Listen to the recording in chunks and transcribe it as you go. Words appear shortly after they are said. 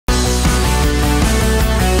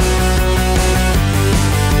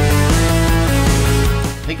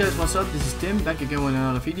Tim, back again with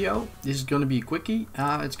another video. This is going to be a quickie.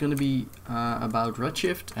 It's going to be about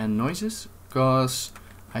Redshift and noises, because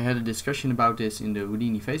I had a discussion about this in the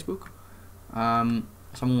Houdini Facebook.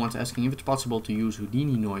 Someone was asking if it's possible to use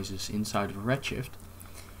Houdini noises inside of Redshift,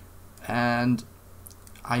 and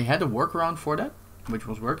I had a workaround for that, which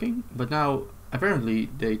was working, but now apparently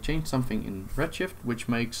they changed something in Redshift which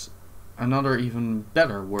makes another even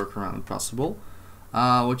better workaround possible,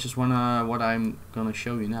 which is what I'm gonna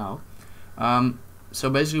show you now. So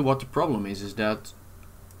basically what the problem is that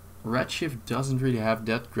Redshift doesn't really have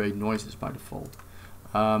that great noises by default.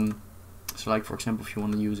 So like for example, if you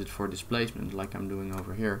want to use it for displacement, like I'm doing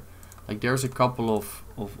over here, like there's a couple of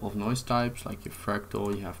noise types, like you have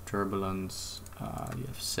fractal, you have turbulence, you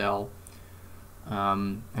have cell,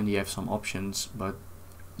 and you have some options, but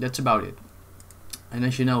that's about it. And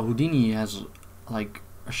as you know, Houdini has like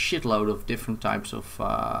a shitload of different types of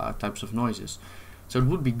noises. So it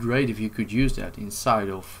would be great if you could use that inside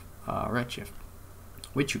of Redshift,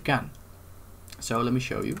 which you can. So let me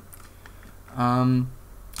show you.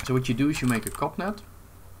 So what you do is you make a copnet,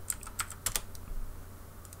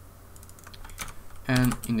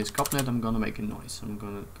 and in this copnet I'm gonna make a noise. I'm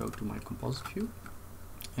gonna go to my composite view,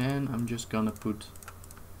 and I'm just gonna put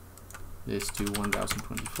this to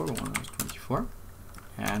 1024.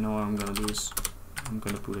 And now what I'm gonna do is I'm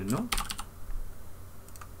gonna put a null.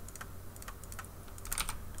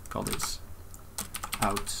 Call this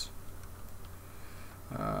out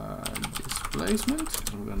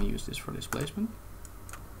displacement. I'm gonna use this for displacement.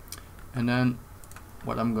 And then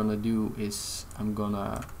what I'm gonna do is I'm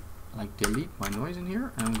gonna like delete my noise in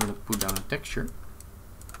here, and I'm gonna put down a texture,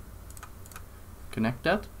 connect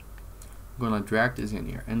that. I'm gonna drag this in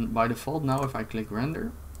here, and by default now if I click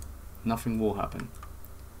render, nothing will happen.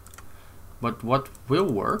 But what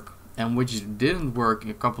will work, and which didn't work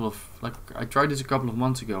I tried this a couple of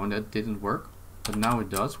months ago and that didn't work, but now it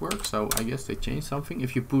does work, so I guess they changed something.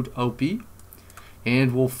 If you put OP, and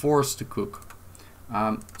it will force to cook.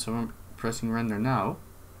 So I'm pressing render now.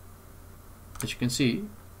 As you can see,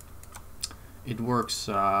 it works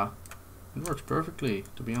perfectly,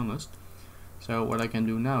 to be honest. So what I can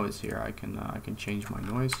do now is here I can change my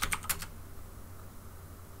noise.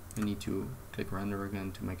 I need to click render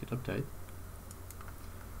again to make it update.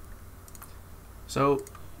 So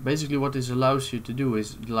basically what this allows you to do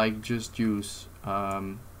is like just use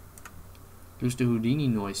the Houdini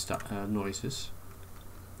noises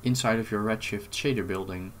inside of your Redshift shader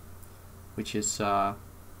building, which is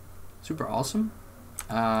super awesome.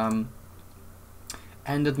 And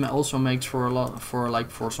that also makes for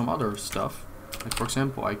some other stuff. Like for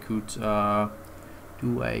example, I could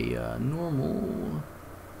do a normal.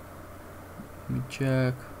 Let me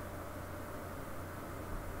check.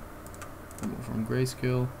 Normal from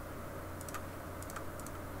grayscale.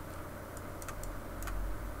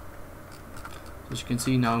 As you can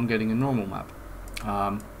see, now I'm getting a normal map.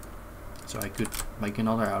 So I could make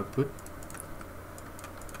another output.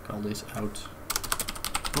 Call this out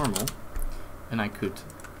normal, and I could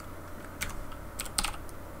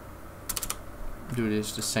do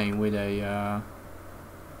this the same with a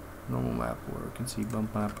normal map, or you can see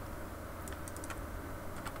bump map.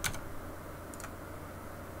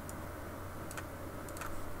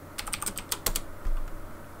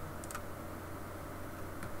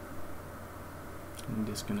 And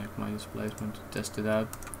disconnect my displacement to test it out.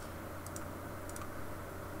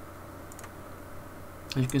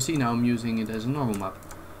 As you can see now I'm using it as a normal map.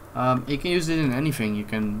 You can use it in anything, you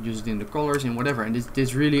can use it in the colors and whatever, and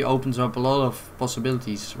this really opens up a lot of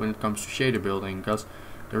possibilities when it comes to shader building, because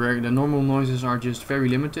the normal noises are just very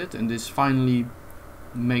limited, and this finally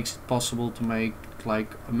makes it possible to make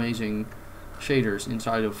like amazing shaders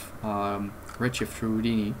inside of Redshift through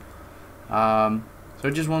Houdini. So I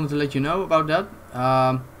just wanted to let you know about that.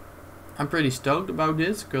 I'm pretty stoked about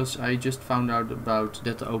this, because I just found out about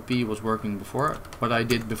that the OP was working before. What I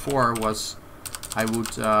did before was I would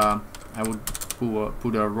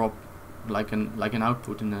put a ROP like an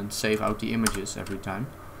output and then save out the images every time.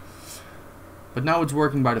 But now it's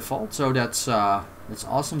working by default, so that's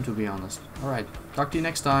awesome, to be honest. Alright, talk to you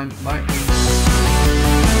next time. Bye.